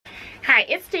Hi,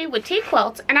 it's T with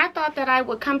TeaQuilts, and I thought that I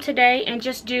would come today and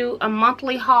just do a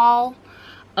monthly haul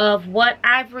of what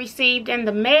I've received in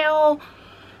the mail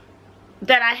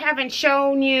that I haven't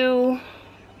shown you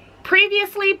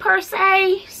previously per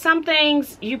se. Some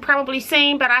things you probably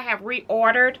seen, but I have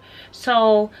reordered.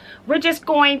 So we're just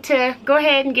going to go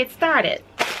ahead and get started.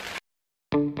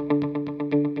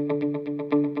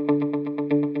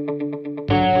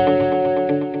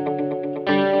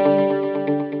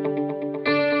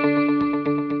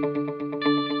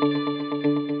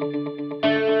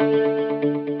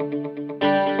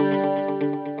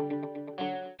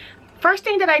 First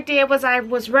thing that I did was I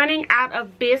was running out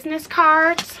of business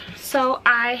cards, so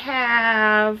I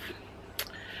have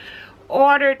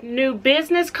ordered new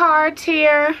business cards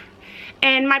here,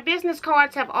 and my business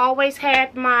cards have always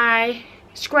had my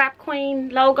Scrap Queen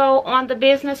logo on the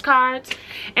business cards.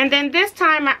 And then this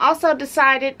time I also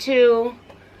decided to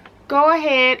go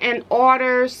ahead and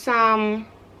order some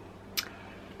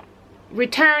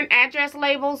return address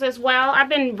labels as well. I've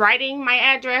been writing my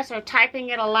address or typing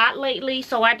it a lot lately,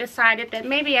 so I decided that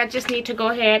maybe I just need to go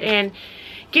ahead and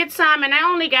get some. And I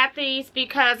only got these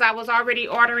because I was already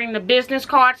ordering the business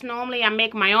cards. Normally I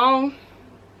make my own.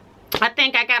 I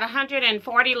think I got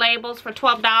 140 labels for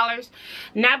 $12.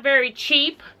 Not very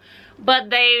cheap, but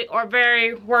they are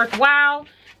very worthwhile.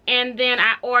 And then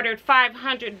I ordered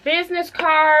 500 business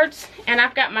cards, and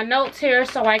I've got my notes here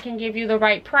so I can give you the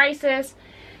right prices.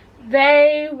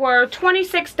 They were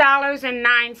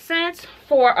 $26.09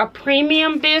 for a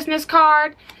premium business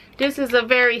card. This is a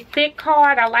very thick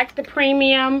card. I like the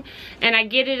premium, and I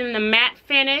get it in the matte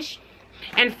finish.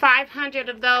 And 500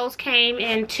 of those came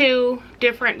in 2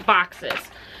 different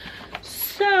boxes.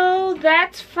 So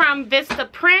that's from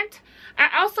Vistaprint.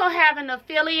 I also have an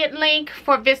affiliate link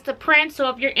for Vistaprint, so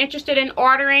if you're interested in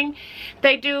ordering,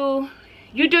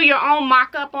 you do your own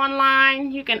mock-up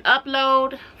online. You can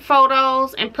upload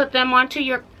photos and put them onto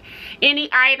any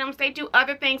items. They do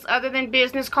other things other than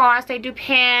business cards. They do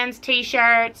pens,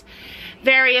 t-shirts,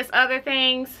 various other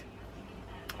things.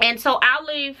 And so I'll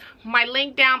leave my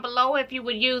link down below if you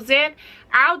would use it.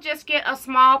 I'll just get a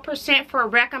small percent for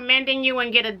recommending you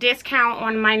and get a discount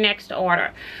on my next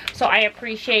order. So I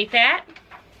appreciate that.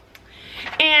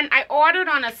 And I ordered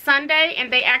on a Sunday,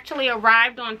 and they actually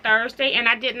arrived on Thursday, and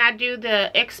I did not do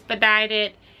the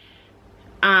expedited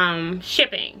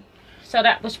shipping. So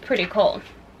that was pretty cool.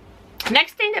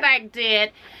 Next thing that I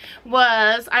did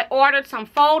was I ordered some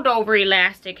fold over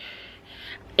elastic.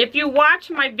 If you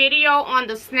watch my video on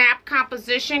the snap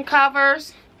composition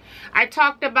covers, I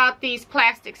talked about these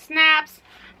plastic snaps,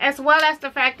 as well as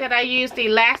the fact that I used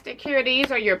elastic here.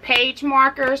 These are your page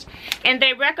markers, and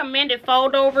they recommended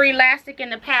fold over elastic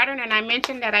in the pattern, and I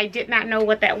mentioned that I did not know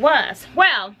what that was.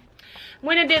 Well,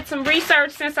 when I did some research,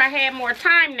 since I had more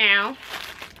time now,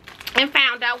 and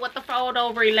found out what the fold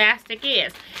over elastic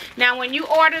is. Now when you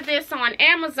order this on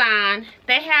Amazon,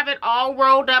 they have it all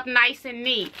rolled up nice and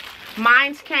neat.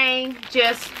 Mine's came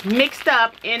just mixed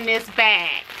up in this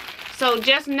bag. So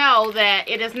just know that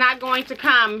it is not going to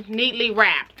come neatly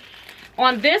wrapped.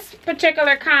 On this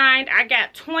particular kind, I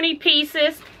got 20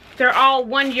 pieces. They're all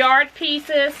 1 yard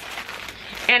pieces.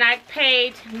 And I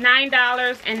paid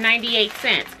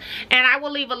 $9.98. And I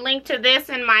will leave a link to this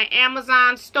in my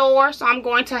Amazon store. So I'm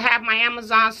going to have my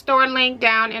Amazon store link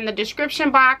down in the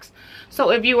description box. So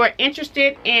if you are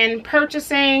interested in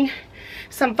purchasing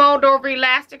some fold over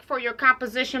elastic for your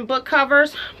composition book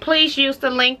covers, please use the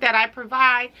link that I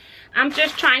provide. I'm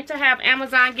just trying to have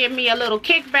Amazon give me a little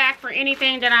kickback for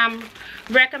anything that I'm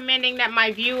recommending that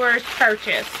my viewers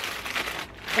purchase.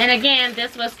 And again,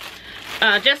 this was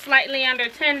just slightly under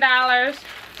 $10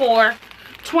 for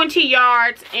 20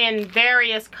 yards in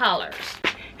various colors.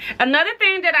 Another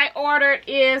thing that I ordered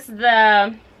is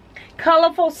the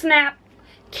colorful snap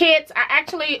kits. I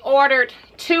actually ordered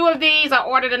 2 of these. I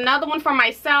ordered another one for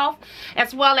myself,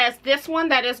 as well as this one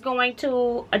that is going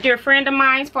to a dear friend of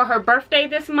mine for her birthday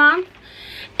this month.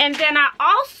 And then I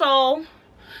also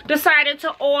decided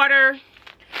to order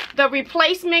the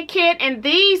replacement kit, and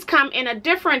these come in a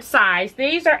different size.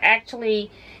 These are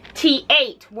actually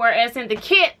T8, whereas in the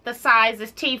kit the size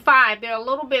is T5. They're a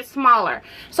little bit smaller.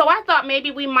 So I thought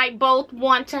maybe we might both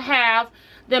want to have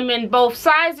them in both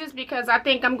sizes, because I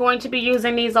think I'm going to be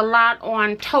using these a lot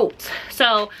on totes.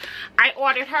 So I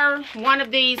ordered her one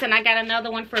of these, and I got another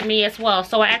one for me as well.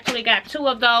 So I actually got 2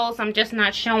 of those. I'm just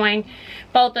not showing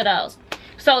both of those.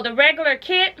 So the regular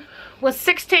kit was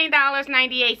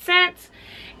 $16.98,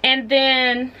 and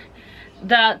then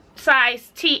the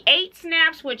size T8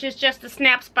 snaps, which is just the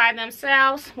snaps by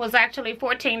themselves, was actually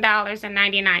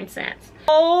 $14.99.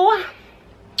 Oh,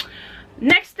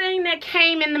 next thing that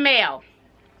came in the mail.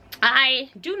 I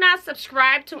do not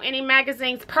subscribe to any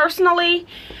magazines personally,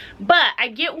 but I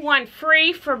get one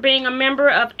free for being a member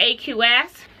of AQS.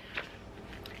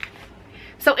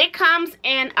 So it comes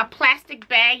in a plastic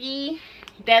baggie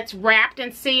that's wrapped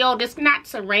and sealed. It's not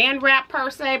saran wrap per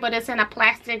se, but it's in a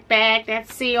plastic bag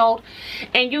that's sealed.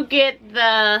 And you get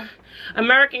the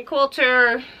American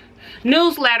Quilter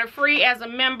newsletter free as a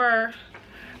member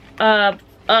of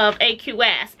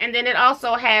AQS. And then it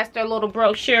also has their little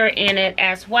brochure in it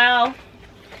as well.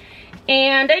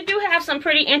 And they do have some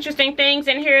pretty interesting things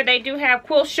in here. They do have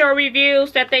quilt show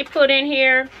reviews that they put in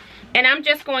here. And I'm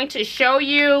just going to show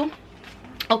you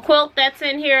a quilt that's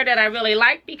in here that I really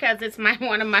like because it's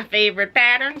one of my favorite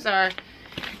patterns. And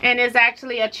it's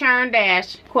actually a churn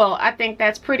dash quilt. I think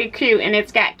that's pretty cute, and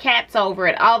it's got cats over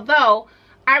it. Although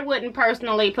I wouldn't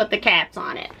personally put the cats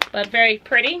on it, but very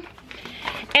pretty.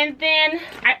 And then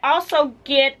I also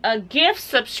get a gift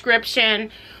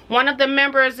subscription. One of the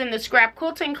members in the Scrap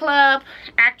Quilting Club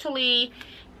actually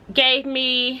gave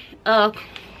me a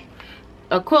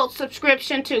quilt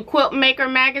subscription to Quilt Maker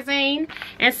magazine,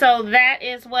 and so that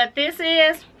is what this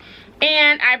is.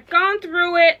 And I've gone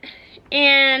through it,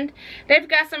 and they've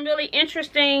got some really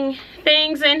interesting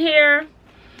things in here.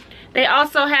 They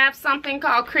also have something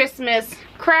called Christmas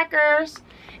crackers,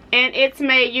 and it's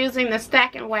made using the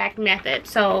stack and whack method,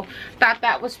 so thought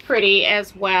that was pretty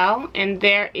as well. And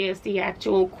there is the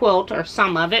actual quilt, or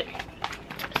some of it.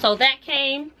 So that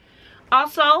came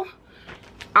also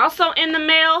in the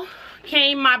mail.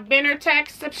 Came my Benetech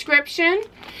subscription,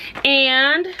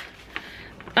 and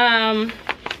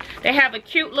they have a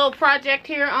cute little project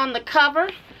here on the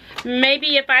cover.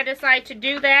 Maybe if I decide to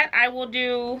do that, I will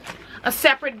do a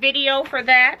separate video for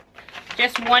that.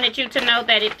 Just wanted you to know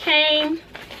that it came.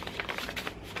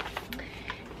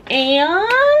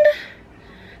 And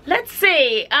let's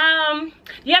see,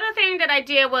 the other thing that I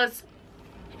did was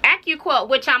TeaQuilts,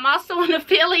 which I'm also an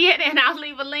affiliate, and I'll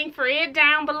leave a link for it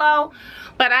down below.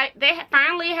 But they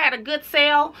finally had a good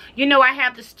sale. You know, I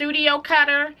have the studio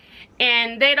cutter,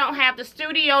 and they don't have the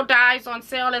studio dies on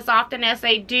sale as often as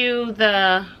they do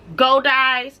the go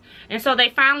dies. And so they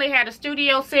finally had a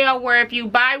studio sale where if you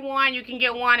buy one, you can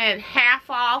get one at half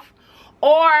off.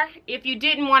 Or if you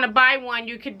didn't want to buy one,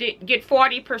 you could get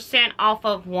 40% off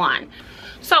of one.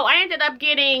 So I ended up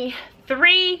getting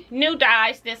 3 new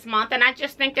dies this month, and I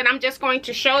just think that I'm just going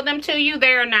to show them to you.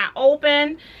 They are not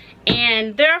open,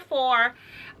 and therefore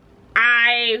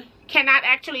I cannot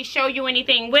actually show you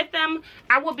anything with them.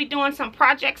 I will be doing some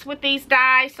projects with these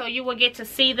dies, so you will get to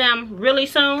see them really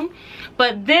soon.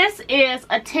 But this is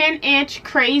a 10-inch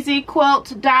crazy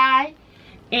quilt die,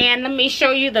 and let me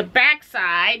show you the back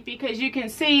side, because you can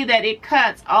see that it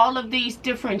cuts all of these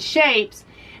different shapes,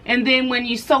 and then when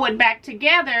you sew it back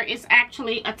together, it's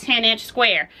actually a 10-inch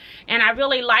square. And I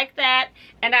really like that.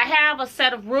 And I have a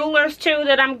set of rulers too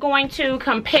that I'm going to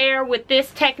compare with this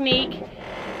technique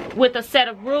with a set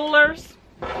of rulers.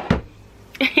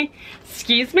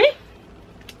 Excuse me.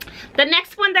 The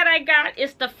next one that I got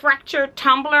is the fractured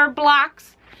tumbler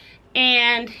blocks,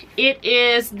 and it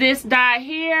is this die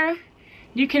here.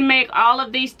 You can make all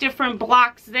of these different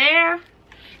blocks there.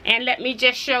 And let me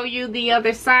just show you the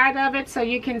other side of it so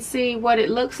you can see what it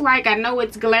looks like. I know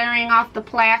it's glaring off the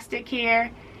plastic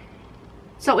here.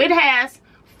 So it has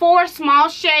 4 small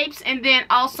shapes and then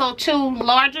also 2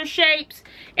 larger shapes.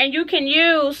 And you can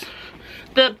use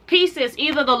the pieces,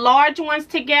 either the large ones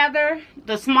together,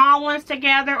 the small ones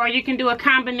together, or you can do a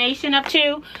combination of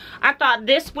 2. I thought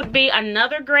this would be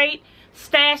another great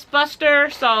stash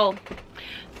buster. So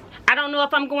I don't know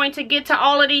if I'm going to get to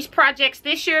all of these projects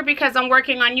this year because I'm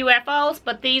working on UFOs,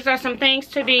 but these are some things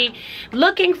to be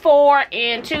looking for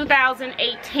in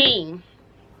 2018.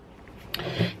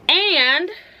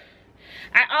 And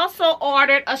I also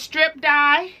ordered a strip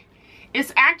die.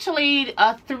 It's actually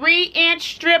a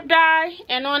 3-inch strip die,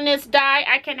 and on this die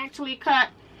I can actually cut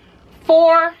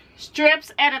 4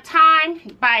 strips at a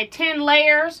time by 10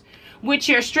 layers, which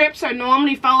your strips are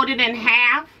normally folded in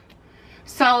half.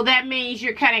 So that means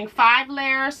you're cutting 5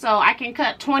 layers, so I can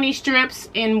cut 20 strips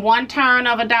in one turn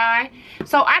of a die.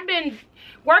 So I've been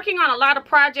working on a lot of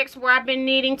projects where I've been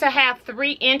needing to have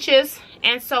 3 inches,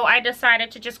 and so I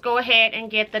decided to just go ahead and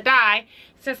get the die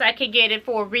since I could get it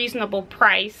for a reasonable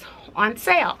price on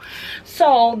sale.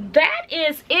 So that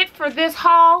is it for this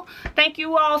haul. Thank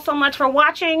you all so much for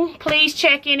watching. Please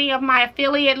check any of my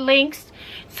affiliate links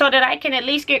so that I can at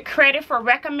least get credit for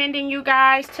recommending you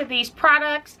guys to these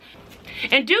products.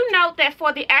 And do note that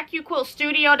for the TeaQuilts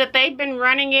Studio, that they've been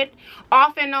running it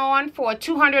off and on for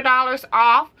 $200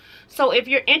 off. So if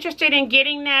you're interested in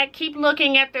getting that, keep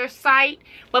looking at their site.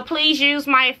 But please use use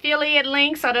my affiliate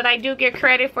link so that I do get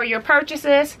credit for your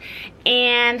purchases.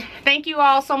 And thank you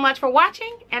all so much for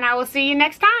watching, and I will see you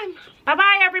next time. Bye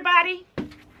bye, everybody.